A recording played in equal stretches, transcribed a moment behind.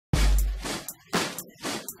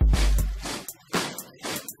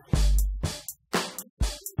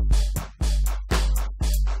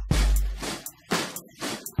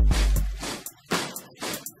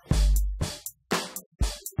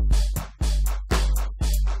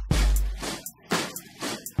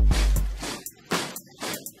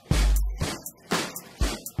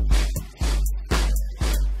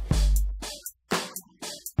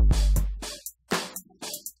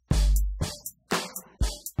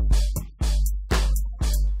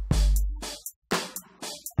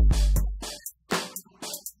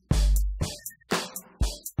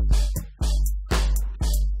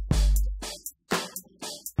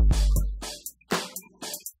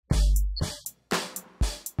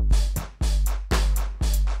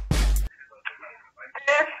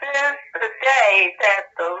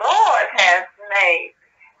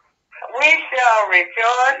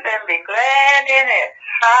and be glad in it.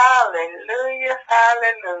 Hallelujah,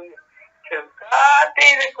 hallelujah. To God be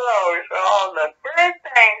the glory for all the good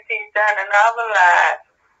things he's done in our lives.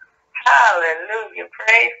 Hallelujah,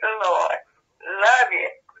 praise the Lord. Love you.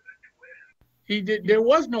 There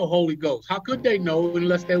was no Holy Ghost. How could they know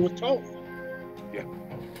unless they were told? Yeah.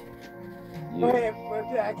 Go ahead, Brother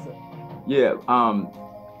Jackson. Yeah.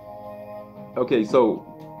 Okay. So,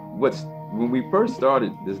 when we first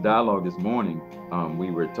started this dialogue this morning, we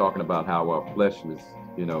were talking about how our flesh was,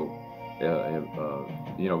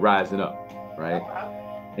 rising up, right?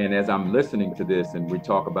 And as I'm listening to this, and we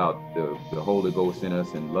talk about the Holy Ghost in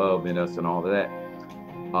us and love in us and all of that,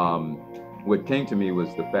 what came to me was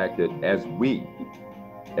the fact that as we,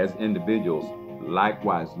 as individuals,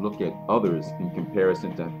 likewise look at others in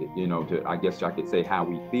comparison to I guess I could say how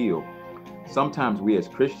we feel. Sometimes we as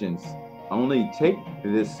Christians only take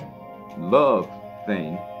this love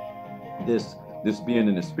thing, this being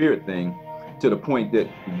in the spirit thing, to the point that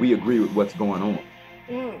we agree with what's going on.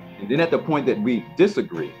 And then at the point that we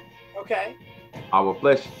disagree, okay, our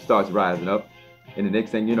flesh starts rising up, and the next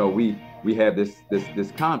thing you know, we have this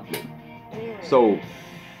conflict. So,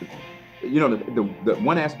 the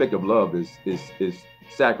one aspect of love is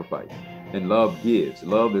sacrifice, and love gives.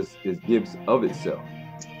 Love gives of itself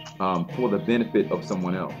for the benefit of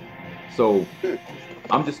someone else. So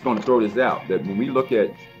I'm just going to throw this out, that when we look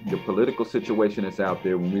at the political situation that's out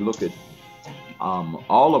there, when we look at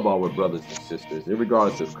all of our brothers and sisters,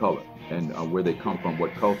 regardless of color and where they come from,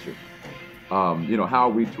 what culture, how are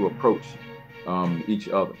we to approach each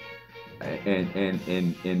other?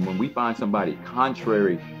 And when we find somebody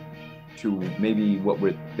contrary to maybe what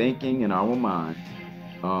we're thinking in our own minds,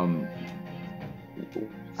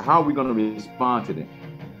 how are we going to respond to them?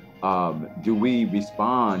 Do we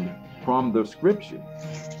respond from the scripture?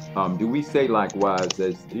 Do we say likewise,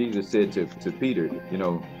 as Jesus said to Peter,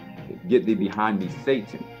 get thee behind me,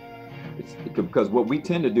 Satan? It's because what we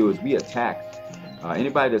tend to do is we attack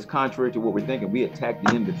anybody that's contrary to what we're thinking. We attack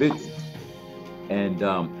the individual, and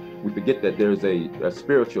we forget that there's a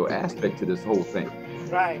spiritual aspect to this whole thing.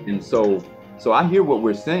 Right. And so I hear what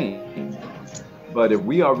we're saying, but if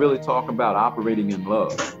we are really talking about operating in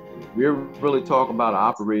love, we're really talking about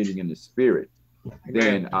operating in the spirit,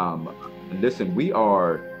 then listen, we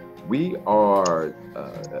are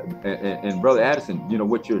and Brother Addison,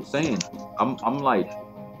 what you're saying, I'm like,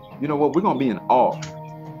 you know what, we're gonna be in awe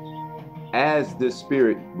as this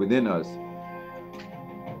spirit within us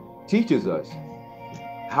teaches us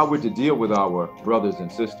how we're to deal with our brothers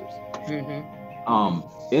and sisters,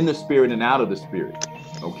 in the spirit and out of the spirit.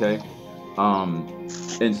 Okay.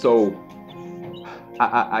 And so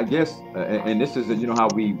I guess, and this is, how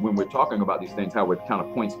when we're talking about these things, how it kind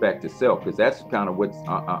of points back to self, because that's kind of what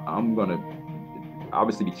I'm going to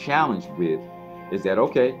obviously be challenged with, is that,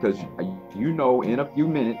 okay, because in a few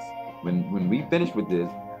minutes, when we finish with this,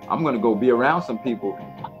 I'm going to go be around some people,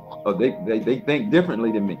 they think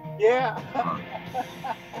differently than me. Yeah.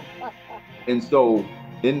 And so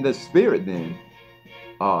in the spirit then,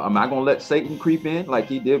 am I going to let Satan creep in like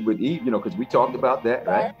he did with Eve? Because we talked about that,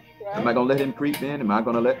 right? Am I going to let him creep in? Or am I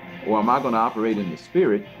going to operate in the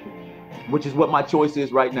spirit, which is what my choice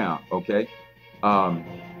is right now, okay?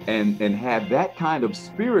 And have that kind of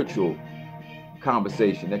spiritual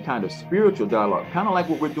conversation, that kind of spiritual dialogue, kind of like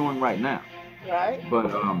what we're doing right now. Right.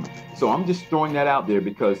 But so I'm just throwing that out there,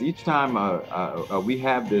 because each time we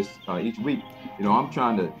have this each week, I'm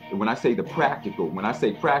trying to, when I say practical, I'm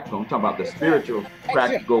talking about the spiritual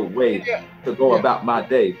practical way to go about my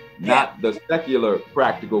day, not the secular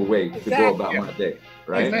practical way to go about my day,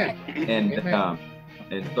 right? And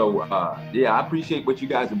so I appreciate what you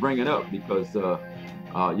guys are bringing up, because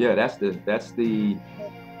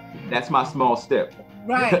that's my small step.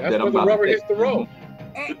 Right. That's where the rubber hits the road.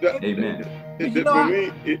 Amen. For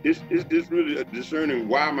me, it's really discerning,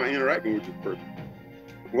 why am I interacting with this person?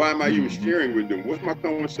 Why am I even sharing with them? What's my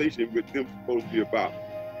conversation with them supposed to be about?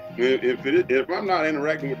 If I'm not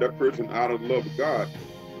interacting with that person out of the love of God,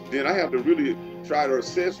 then I have to really try to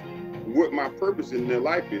assess what my purpose in their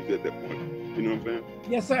life is at that point. You know what I'm saying?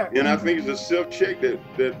 Yes, sir. And I think it's a self-check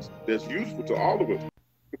that's useful to all of us,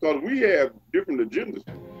 because we have different agendas.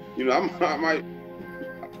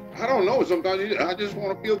 I don't know. Sometimes I just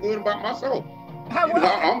want to feel good about myself.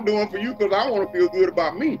 I'm doing for you because I want to feel good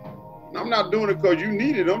about me. I'm not doing it because you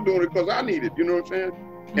need it. I'm doing it because I need it. You know what I'm saying?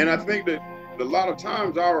 And I think that a lot of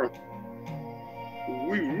times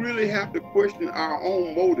we really have to question our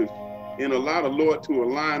own motives and allow the Lord to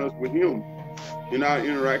align us with Him in our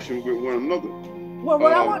interaction with one another. Well,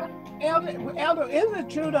 what I want, Elder, isn't it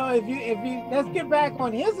true though? If you let's get back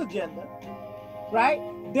on His agenda, right?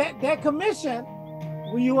 That commission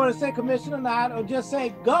when you want to say commission or not, or just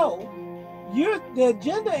say go, the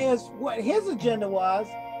agenda is what his agenda was.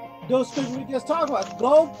 Those scriptures we just talked about.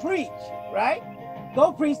 Go preach, right?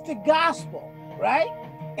 Go preach the gospel, right?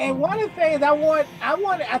 And one of the things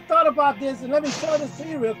I thought about this, and let me show this to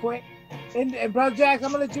you real quick. And Brother Jackson,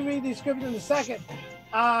 I'm gonna let you read these scriptures in a second.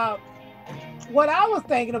 What I was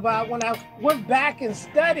thinking about when I went back and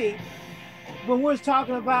studied, when we was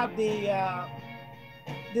talking about the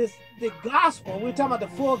gospel, we're talking about the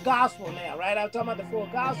full gospel now, right? I'm talking about the full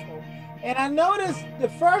gospel. And I noticed the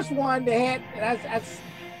first one they had, and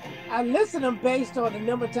I listened to them based on the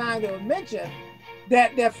number of times they were mentioned,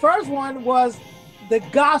 that first one was the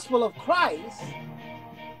gospel of Christ.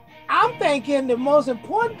 I'm thinking the most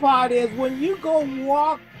important part is when you go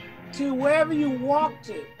walk to wherever you walk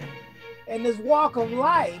to in this walk of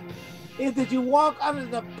life, is that you walk under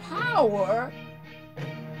the power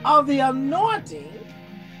of the anointing,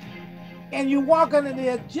 and you walk under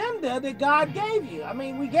the agenda that God gave you. I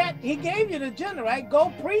mean, he gave you the agenda, right?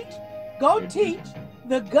 Go preach, go teach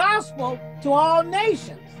the gospel to all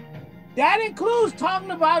nations. That includes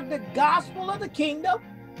talking about the gospel of the kingdom.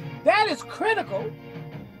 That is critical,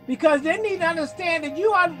 because they need to understand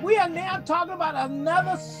that we are now talking about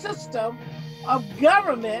another system of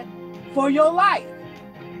government for your life.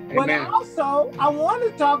 Amen. But also, I want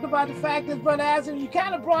to talk about the fact that, Brother Adam, you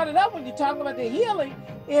kind of brought it up when you talked about the healing,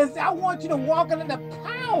 is I want you to walk in the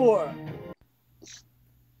power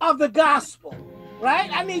of the gospel, right?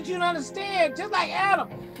 I need you to understand, just like Adam,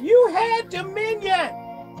 you had dominion.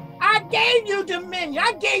 I gave you dominion.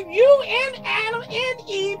 I gave you and Adam and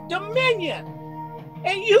Eve dominion.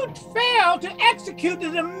 And you failed to execute the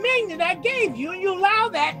dominion I gave you, and you allow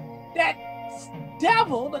that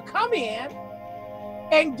devil to come in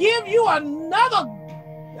and give you another,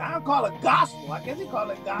 I don't call it gospel, I guess he call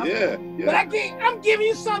it gospel. Yeah. But I'm giving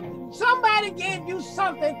you something. Somebody gave you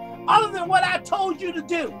something other than what I told you to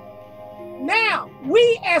do. Now,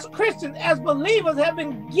 we as Christians, as believers, have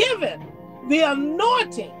been given the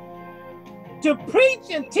anointing to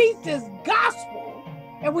preach and teach this gospel,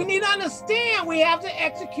 and we need to understand we have to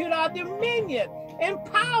execute our dominion and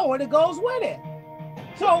power that goes with it.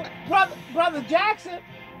 So, Brother Jackson,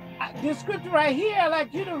 this scripture right here, I'd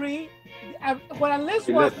like you to read. When I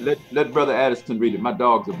listen, let Brother Addison read it. My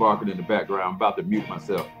dogs are barking in the background. I'm about to mute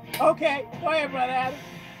myself. Okay, go ahead, Brother Addison.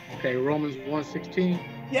 Okay, Romans 1:16.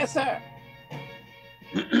 Yes, sir.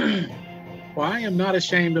 For I am not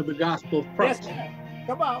ashamed of the gospel of Christ. Yes, sir.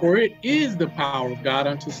 Come on. For it is the power of God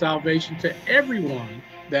unto salvation to everyone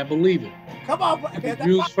that believeth. Come on, to the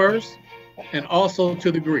Jews first, and also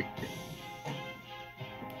to the Greek.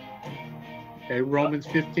 Okay, Romans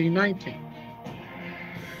 15:19.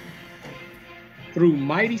 Through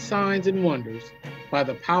mighty signs and wonders, by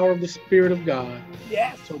the power of the Spirit of God,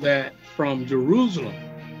 yes, so that from Jerusalem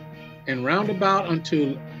and round about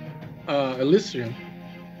unto Elysium,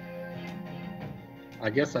 I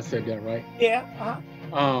guess I said that right. Yeah.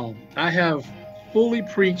 I have fully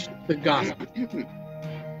preached the gospel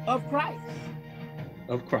of Christ.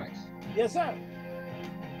 Of Christ. Yes, sir.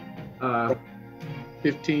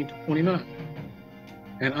 15:29.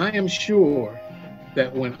 And I am sure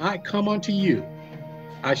that when I come unto you,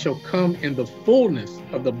 I shall come in the fullness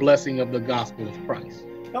of the blessing of the gospel of Christ.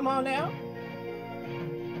 Come on now.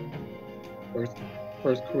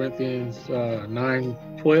 First Corinthians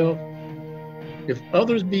 9:12. If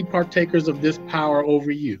others be partakers of this power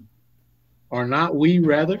over you, are not we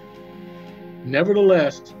rather?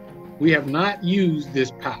 Nevertheless, we have not used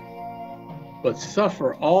this power, but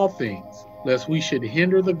suffer all things, lest we should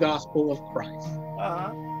hinder the gospel of Christ.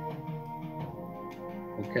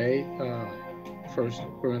 Okay, 1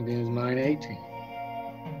 Corinthians 9:18.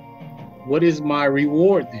 What is my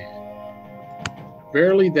reward then?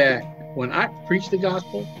 Verily that when I preach the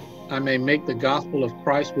gospel, I may make the gospel of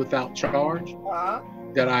Christ without charge,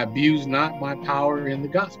 that I abuse not my power in the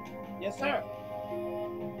gospel. Yes, sir.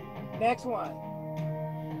 Next one.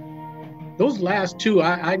 Those last two,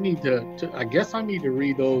 I need to I guess I need to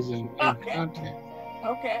read those in content.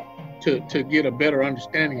 Okay. To get a better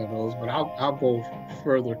understanding of those, but I'll go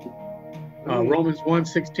further. Romans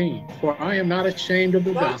 1:16. For I am not ashamed of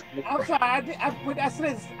the gospel. I'm sorry,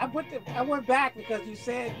 I went back because you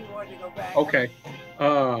said you wanted to go back. Okay.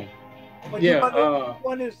 But you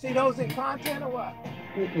want to see those in content or what?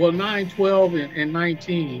 Well, 9:12 and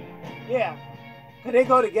 19. Yeah, because they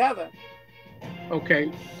go together.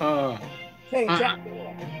 Okay. Same chapter.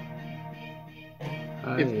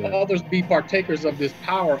 If others be partakers of this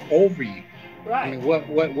power over you, right? I mean,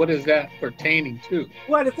 what is that pertaining to?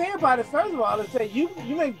 Well, the thing about it, first of all, is that you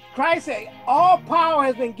make Christ say, "All power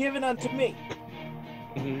has been given unto me."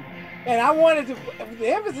 Mm-hmm. And I wanted to, the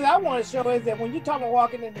emphasis I want to show is that when you're talking about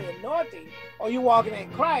walking in the anointing, or you're walking in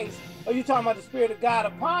Christ, or you're talking about the Spirit of God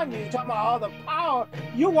upon you, you're talking about all the power,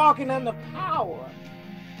 you're walking under power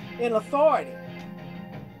and authority.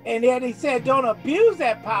 And then he said, don't abuse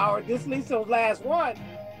that power. This leads to the last one.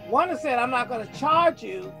 One has said, I'm not going to charge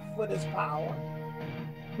you for this power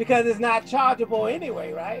because it's not chargeable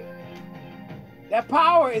anyway, right? That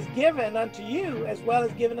power is given unto you as well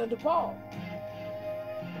as given unto Paul.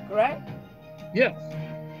 Correct? Yes.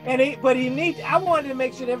 And I wanted to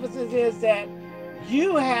make sure the emphasis is that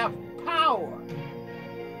you have power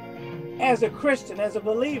as a Christian, as a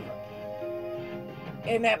believer.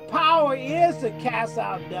 And that power is to cast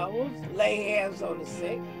out devils, lay hands on the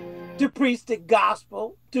sick, to preach the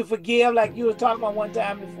gospel, to forgive, like you were talking about one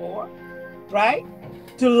time before, right?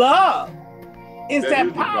 To love. It's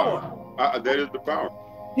that power. That is the power.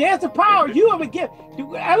 There's the power. You have been given.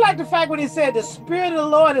 I like the fact when he said, the Spirit of the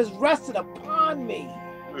Lord has rested upon me.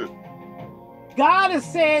 God is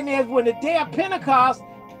saying that when the day of Pentecost,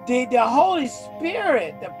 the Holy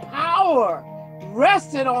Spirit, the power,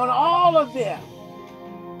 rested on all of them.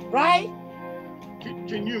 Right?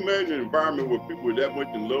 Can you imagine an environment where people are that much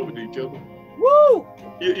in love with each other? Woo!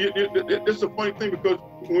 It's a funny thing because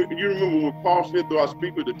you remember when Paul said, though I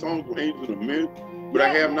speak with the tongues of angels and men, but I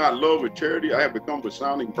have not love or charity, I have become a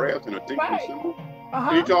sounding brass and a tinkling cymbal.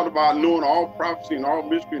 And he talked about knowing all prophecy and all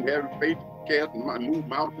mystery and having faith to cast and move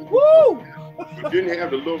mountains. Woo! But didn't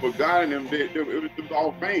have the love of God in them. It was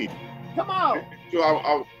all vain. Come on. So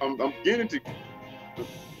I'm getting to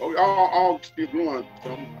all still going.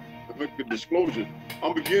 So I make the disclosure.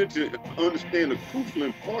 I'm beginning to understand the crucial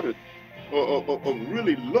importance of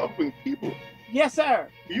really loving people. Yes, sir.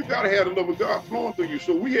 You got to have the love of God flowing through you.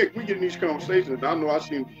 So we get in these conversations, and I know I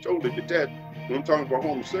seem totally detached when I'm talking about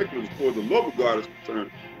homosexuals as far as the love of God is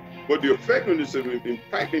concerned. But the effectiveness of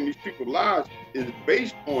impacting these people's lives is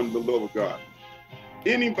based on the love of God.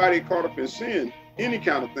 Anybody caught up in sin, any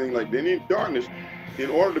kind of thing like that, any darkness, in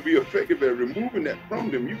order to be effective at removing that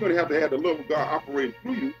from them, you're going to have the love of God operating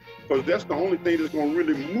through you, because that's the only thing that's going to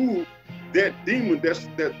really move that demon that's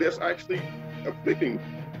actually afflicting.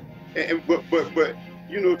 But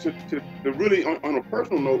you know, to really on a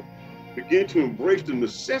personal note, begin to embrace the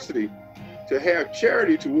necessity to have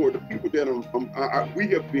charity toward the people that we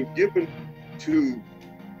have been given to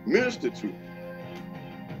minister to.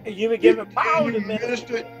 And you've been given power to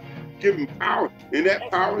minister. Given power, and that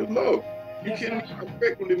power is love. You cannot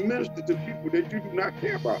effectively minister to people that you do not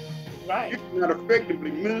care about. Right. You cannot effectively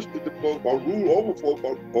minister to folks or rule over folks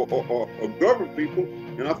or govern people.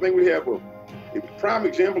 And I think we have a prime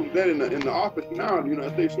example of that in the office now in the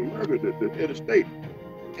United States of America. The head of state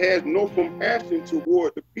has no compassion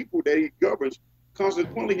toward the people that he governs.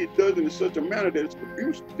 Consequently, he does it in such a manner that it's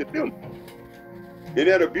abuse to them. And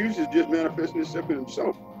that abuse is just manifesting itself in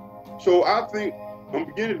himself. So I think I'm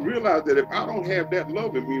beginning to realize that if I don't have that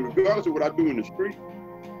love in me, regardless of what I do in the street,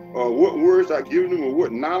 or what words I give them, or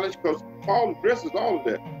what knowledge, because Paul addresses all of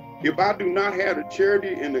that. If I do not have the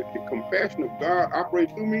charity and the compassion of God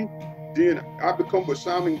operating through me, then I become a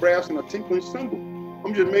sounding brass and a tinkling cymbal.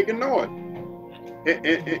 I'm just making noise. And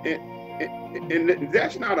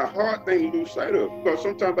that's not a hard thing to lose sight of, because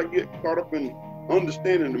sometimes I get caught up in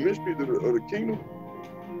understanding the mysteries of the kingdom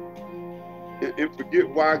and forget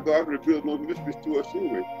why God reveals those mysteries to us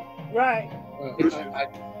anyway. Right.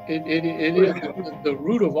 It is the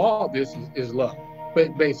root of all this is love.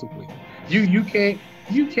 But basically, you can't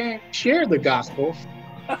share the gospel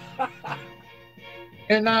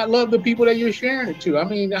and not love the people that you're sharing it to. I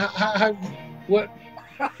mean, what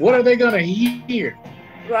are they gonna hear?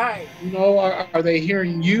 Right. You know, are they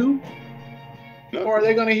hearing you, or are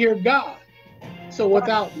they gonna hear God? So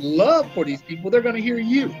without love for these people, they're gonna hear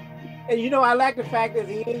you. And you know, I like the fact that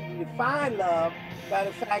he defined love by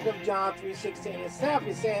the fact of John 3:16 itself.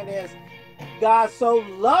 He's saying this: God so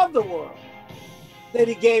loved the world that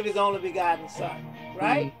he gave his only begotten son,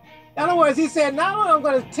 right? Mm-hmm. In other words, he said, not only I'm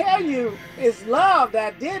going to tell you it's love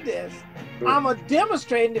that did this, I'm going to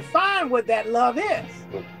demonstrate and define what that love is,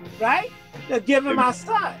 right? To give him my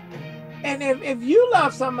son. And if you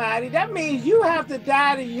love somebody, that means you have to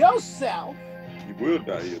die to yourself. You will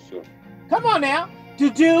die to yourself. Come on now. To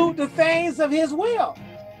do the things of his will.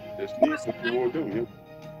 That's what you want to do, yeah.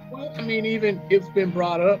 Well, I mean, even it's been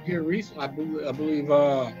brought up here recently. I believe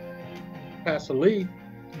Pastor Lee,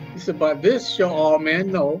 he said, "By this shall all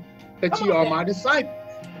men know that you are my disciples,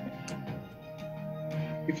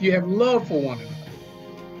 if you have love for one another."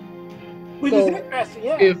 Which is interesting,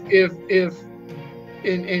 yeah. If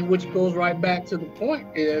and which goes right back to the point,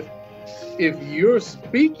 if you're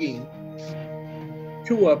speaking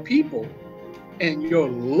to a people and your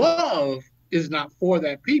love is not for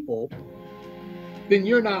that people, then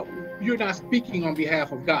you're not speaking on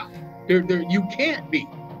behalf of God. You can't be.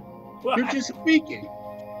 You're just speaking.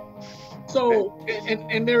 So,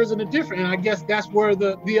 and there isn't a difference. And I guess that's where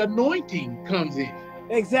the anointing comes in.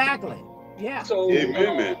 Exactly. Yeah. So,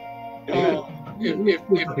 Amen, man. If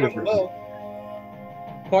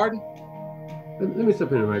pardon? Let me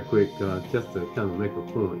step in right quick, just to kind of make a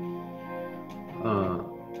point.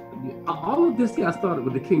 All of this got started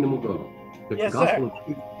with the kingdom of God. The gospel of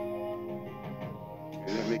peace.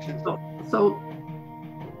 That makes sense. So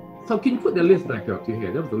can you put that list back up to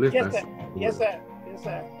here? That was the list. Yes, sir. Yes, sir. Yes,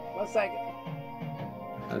 sir. 1 second.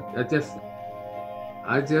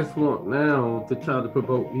 I just want now to try to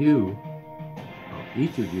provoke you,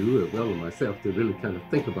 each of you, as well as myself, to really kind of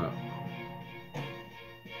think about.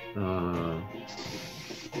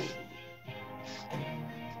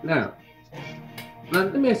 Now,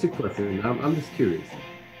 let me ask you a question. I'm just curious.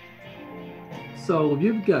 So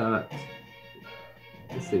you've got,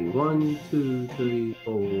 let's see, 1, 2, 3,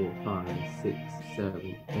 4, 5, 6,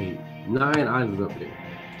 7, 8, 9 items up there.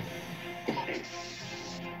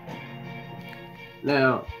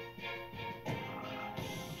 Now,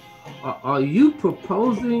 are you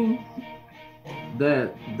proposing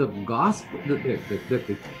that the gospel,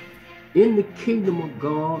 that in the kingdom of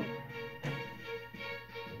God,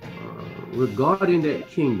 regarding that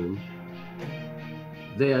kingdom,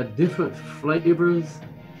 there are different flavors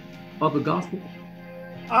of the gospel?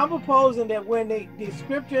 I'm proposing that when the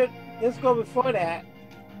scripture, let's go before that,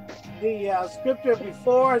 the scripture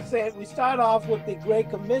before said, we start off with the Great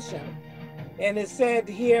Commission, and it said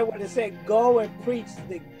here, when it said, go and preach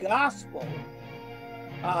the gospel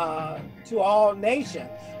to all nations,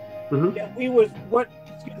 that we was,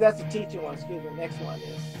 that's the teaching one, excuse me, next one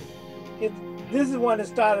is, this is one that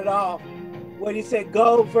started off, when he said,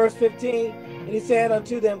 go, verse 15, and he said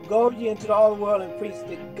unto them, go ye into all the world and preach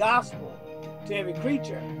the gospel to every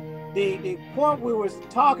creature. The point we were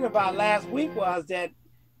talking about last week was that,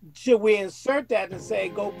 should we insert that and say,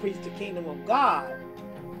 go preach the kingdom of God?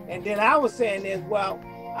 And then I was saying is, well,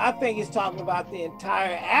 I think he's talking about the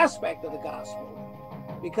entire aspect of the gospel,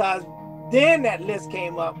 because then that list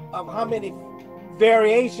came up of how many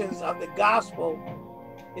variations of the gospel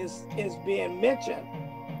is being mentioned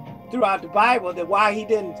throughout the Bible, that why he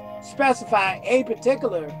didn't specify a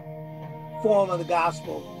particular form of the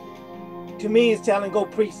gospel, to me is telling go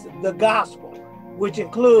preach the gospel, which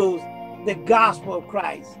includes the gospel of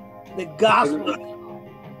Christ, the gospel.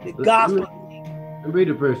 Let me read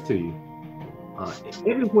a verse to you.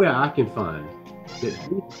 Everywhere I can find that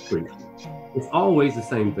Jesus preached, it's always the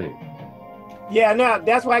same thing. Yeah, now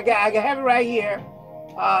that's why I have it right here.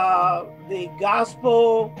 The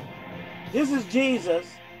gospel, this is Jesus.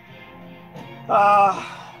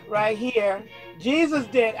 Right here, Jesus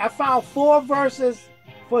did. I found 4 verses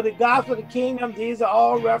for the gospel of the kingdom. These are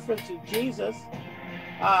all reference to Jesus.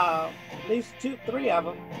 At least 2, 3 of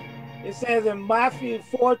them. It says in Matthew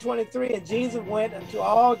 4:23, and Jesus went into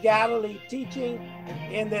all Galilee, teaching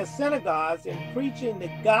in their synagogues and preaching the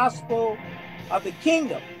gospel of the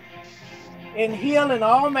kingdom, and healing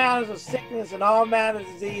all manners of sickness and all manners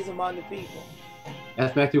of disease among the people.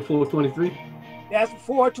 That's Matthew 4:23? That's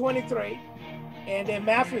 4:23. And then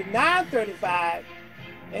Matthew 9:35,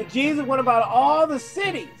 and Jesus went about all the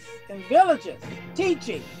cities and villages,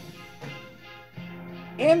 teaching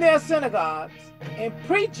in their synagogues and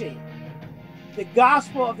preaching the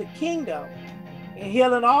gospel of the kingdom and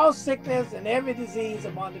healing all sickness and every disease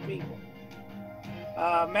among the people.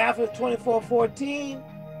 Matthew 24:14.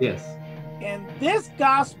 Yes. And this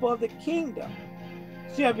gospel of the kingdom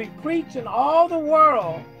shall be preached in all the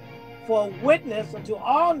world for a witness unto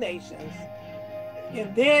all nations,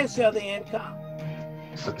 and then shall the end come.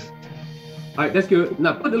 Okay. All right, that's good.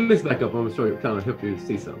 Now put the list back up. I'm gonna show you, kind of help you to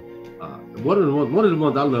see something. One of the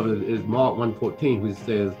ones I love is Mark 1:14, which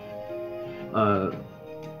says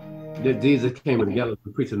that Jesus came together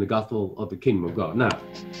to preach the gospel of the kingdom of God. Now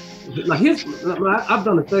I've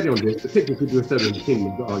done a study on this. Particularly if you do a study on the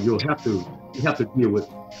kingdom of God, you have to deal with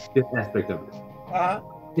this aspect of it.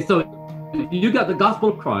 And so you got the gospel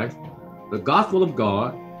of Christ, the gospel of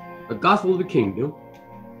God, the gospel of the kingdom,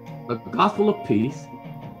 the gospel of peace,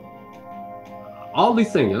 all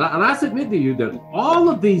these things. And I submit to you that all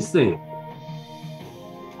of these things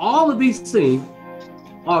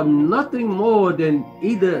are nothing more than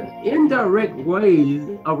either indirect ways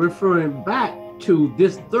of referring back to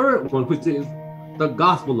this third one, which is the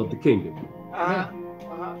gospel of the kingdom.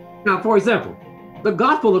 Now, for example, the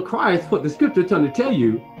gospel of Christ, what the scripture is trying to tell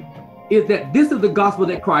you is that this is the gospel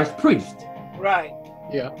that Christ preached. Right.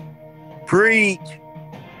 Yeah. Preach.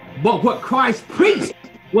 But what Christ preached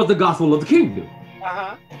was the gospel of the kingdom.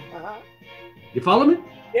 You follow me?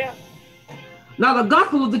 Yeah. Now the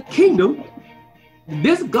gospel of the kingdom,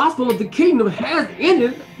 this gospel of the kingdom has in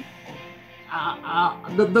it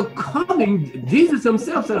the coming. Jesus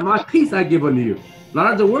himself said, my peace I give unto you,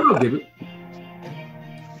 not as the world give it.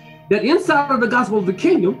 That inside of the gospel of the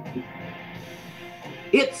kingdom,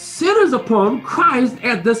 it centers upon Christ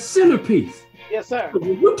as the centerpiece. Yes, sir. So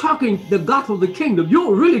when you're talking the gospel of the kingdom,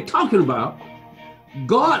 you're really talking about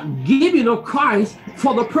God giving of Christ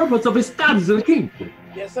for the purpose of establishing the kingdom.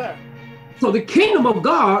 Yes, sir. So the kingdom of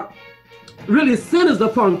God really centers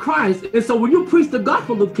upon Christ. And so when you preach the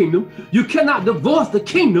gospel of the kingdom, you cannot divorce the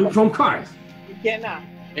kingdom from Christ. You cannot.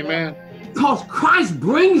 Amen. Because Christ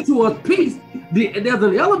brings to us peace. There's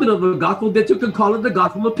an element of the gospel that you can call it the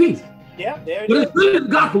gospel of peace. Yeah, there it but is. It's really the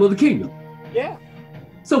gospel of the kingdom. Yeah.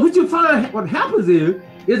 So what you find, what happens is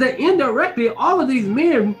that indirectly, all of these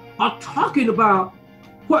men are talking about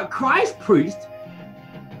what Christ preached.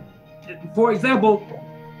 For example,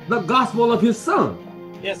 the gospel of his son.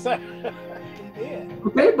 Yes, sir. Yeah.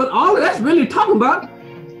 Okay, but all of that's really talking about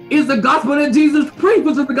is the gospel that Jesus preached,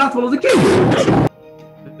 which is the gospel of the kingdom.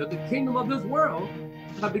 That the kingdom of this world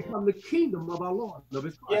have become the kingdom of our Lord, of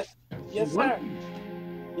his Christ. Yes, sir.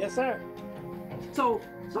 Yes, sir. So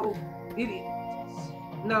it is.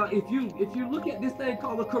 Now, if you look at this thing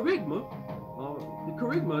called the kerygma,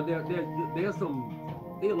 there's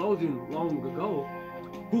some theologians long ago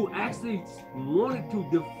who actually wanted to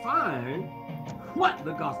define what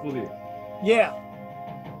the gospel is. Yeah.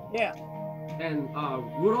 Yeah. And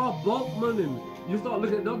Rudolph Bultmann, and you start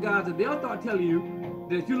looking at those guys, and they'll start telling you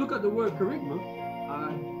that if you look at the word kerygma,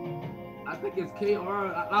 I think it's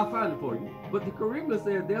K-R, I'll find it for you. But the kerygma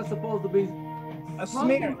says there's supposed to be a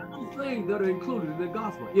smear. Things that are included in the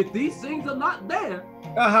gospel. If these things are not there,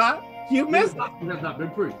 you missed it. The gospel has not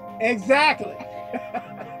been preached. Exactly.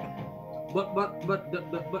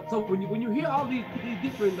 but so when you hear all these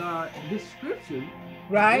different descriptions,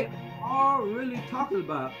 right, they are really talking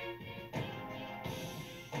about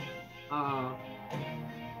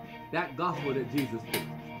that gospel that Jesus preached.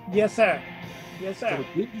 Yes, sir. Yes, sir. So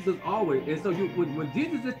Jesus is always, and so when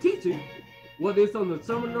Jesus is teaching, whether it's on the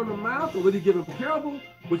Sermon on the Mount or whether he's giving a parable,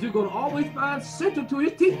 what you're going to always find central to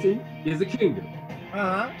his teaching is the kingdom.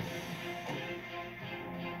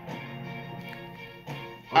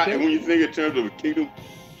 Okay. When you think in terms of a kingdom,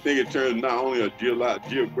 think in terms not only of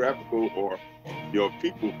geographical or your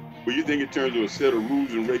people, but you think in terms of a set of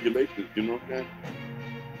rules and regulations, you know what I'm saying?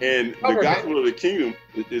 And the gospel of the kingdom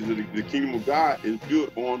is the kingdom of God is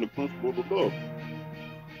built on the principle of love.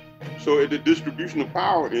 So the distribution of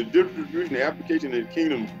power and distribution and application of the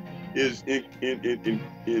kingdom is in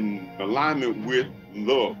alignment with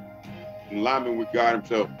love, in alignment with God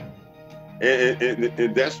himself.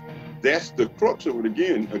 And that's the crux of it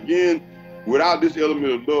again. Again, without this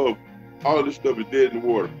element of love, all of this stuff is dead in the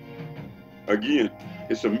water. Again,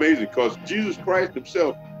 it's amazing because Jesus Christ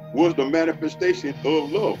himself was the manifestation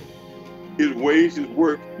of love. His ways, his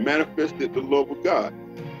work manifested the love of God.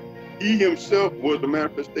 He himself was the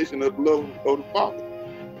manifestation of the love of the Father.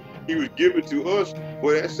 He was given to us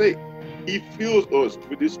for that sake. He fills us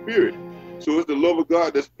with his spirit. So it's the love of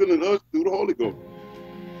God that's filling us through the Holy Ghost.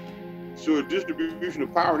 So a distribution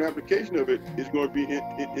of power and application of it is going to be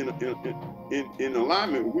in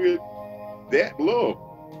alignment with that love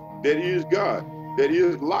that is God, that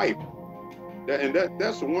is life.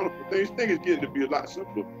 That's a wonderful thing. This thing is getting to be a lot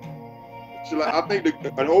simpler. So like, I think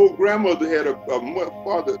an old grandmother had a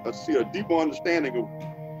deeper understanding of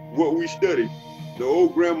what we studied. The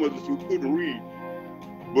old grandmothers who couldn't read,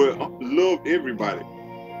 but loved everybody.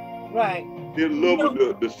 Right. They loved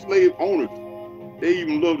the slave owners. They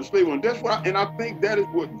even loved the slave owners. That's why, and I think that is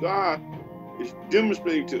what God is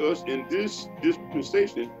demonstrating to us in this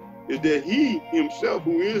dispensation, is that he himself,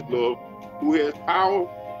 who is love, who has power,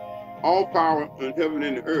 all power in heaven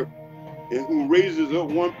and the earth, and who raises up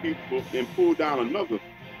one people and pull down another,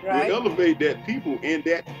 will elevate that people and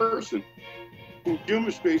that person who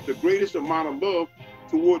demonstrates the greatest amount of love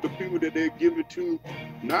toward the people that they're given to,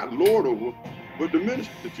 not lord over, but to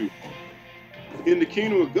minister to. In the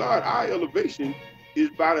kingdom of God, our elevation is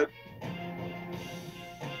by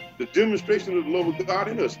the demonstration of the love of God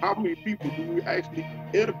in us. How many people do we actually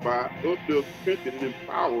edify, uplift, strengthen, and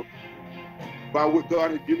empower by what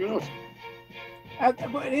God has given us?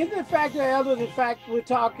 But isn't the fact, Elder, the fact we're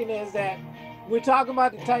talking is that we're talking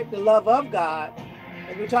about the love of God,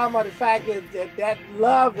 and we're talking about the fact that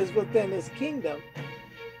love is within his kingdom,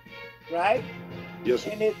 right? Yes,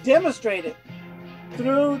 sir. And it demonstrated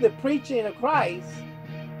through the preaching of Christ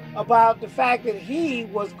about the fact that he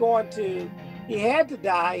was going to He had to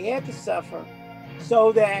die, he had to suffer,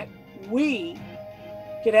 so that we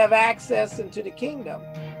could have access into the kingdom.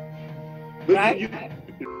 But right?